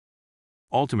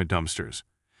Ultimate Dumpsters.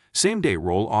 Same-day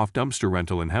roll-off dumpster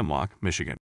rental in Hemlock,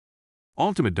 Michigan.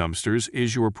 Ultimate Dumpsters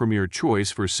is your premier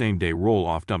choice for same-day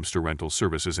roll-off dumpster rental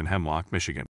services in Hemlock,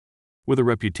 Michigan. With a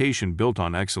reputation built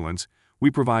on excellence, we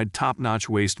provide top-notch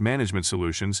waste management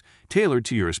solutions tailored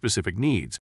to your specific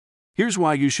needs. Here's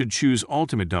why you should choose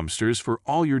Ultimate Dumpsters for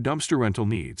all your dumpster rental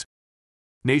needs.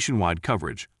 Nationwide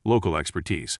coverage, local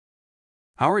expertise.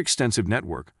 Our extensive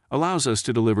network allows us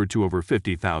to deliver to over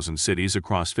 50,000 cities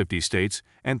across 50 states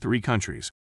and 3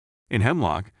 countries. In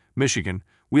Hemlock, Michigan,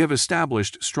 we have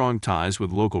established strong ties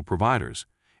with local providers,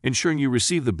 ensuring you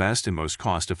receive the best and most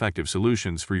cost-effective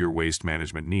solutions for your waste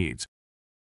management needs.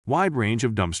 Wide range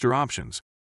of dumpster options.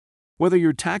 Whether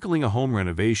you're tackling a home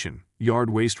renovation, yard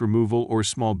waste removal, or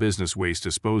small business waste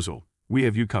disposal, we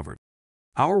have you covered.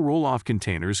 Our roll-off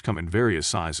containers come in various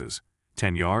sizes: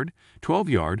 10-yard,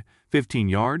 12-yard,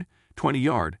 15-yard,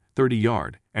 20-yard,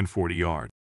 30-yard, and 40-yard.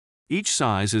 Each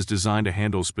size is designed to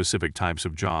handle specific types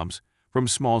of jobs, from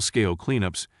small-scale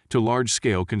cleanups to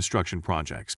large-scale construction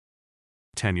projects.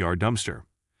 10-yard dumpster.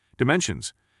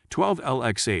 Dimensions: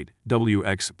 12L×8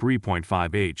 WX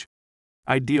 3.5H.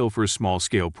 Ideal for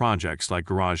small-scale projects like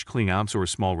garage cleanouts or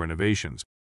small renovations.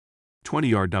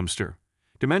 20-yard dumpster.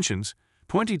 Dimensions: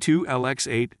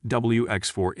 22L×8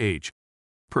 WX 4H.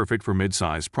 Perfect for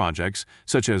mid-sized projects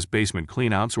such as basement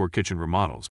cleanouts or kitchen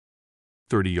remodels.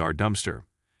 30-yard dumpster.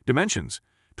 Dimensions: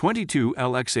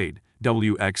 22L×8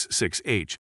 WX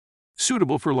 6H.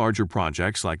 Suitable for larger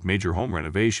projects like major home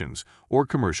renovations or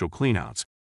commercial cleanouts.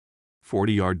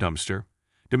 40-yard dumpster.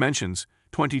 Dimensions: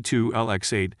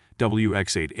 22L×8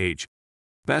 WX 8H.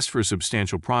 Best for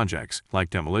substantial projects like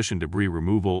demolition debris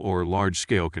removal or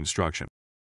large-scale construction.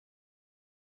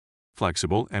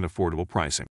 Flexible and affordable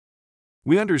pricing.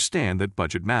 We understand that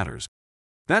budget matters.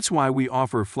 That's why we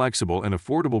offer flexible and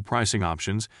affordable pricing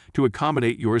options to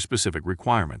accommodate your specific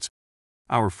requirements.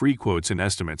 Our free quotes and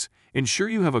estimates ensure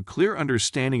you have a clear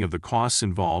understanding of the costs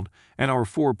involved, and our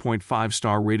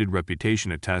 4.5-star rated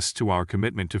reputation attests to our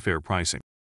commitment to fair pricing.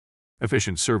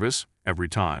 Efficient service, every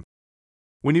time.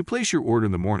 When you place your order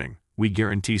in the morning, we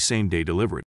guarantee same-day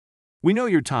delivery. We know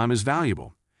your time is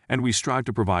valuable, and we strive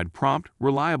to provide prompt,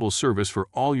 reliable service for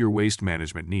all your waste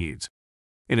management needs.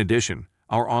 In addition,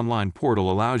 our online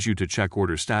portal allows you to check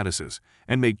order statuses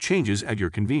and make changes at your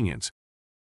convenience.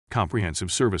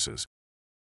 Comprehensive services.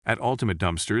 At Ultimate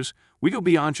Dumpsters, we go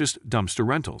beyond just dumpster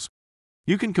rentals.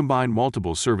 You can combine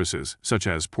multiple services such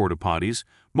as porta potties,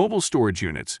 mobile storage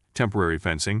units, temporary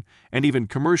fencing, and even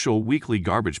commercial weekly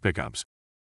garbage pickups.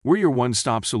 We're your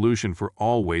one-stop solution for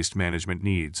all waste management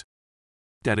needs.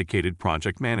 Dedicated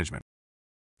project management.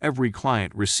 Every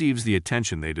client receives the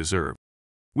attention they deserve.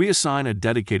 We assign a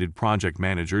dedicated project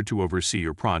manager to oversee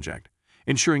your project,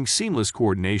 ensuring seamless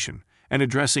coordination and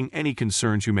addressing any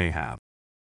concerns you may have.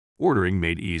 Ordering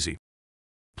made easy.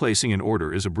 Placing an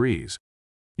order is a breeze.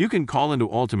 You can call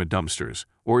into Ultimate Dumpsters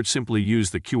or simply use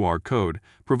the QR code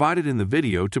provided in the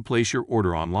video to place your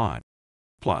order online.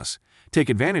 Plus, take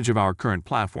advantage of our current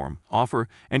platform offer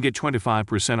and get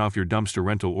 25% off your dumpster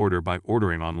rental order by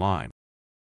ordering online.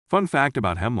 Fun fact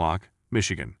about Hemlock,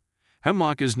 Michigan.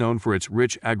 Hemlock is known for its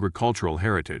rich agricultural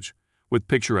heritage, with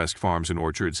picturesque farms and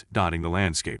orchards dotting the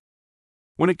landscape.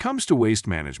 When it comes to waste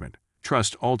management,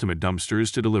 trust Ultimate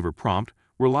Dumpsters to deliver prompt,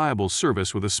 reliable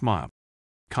service with a smile.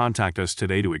 Contact us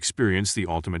today to experience the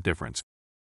ultimate difference.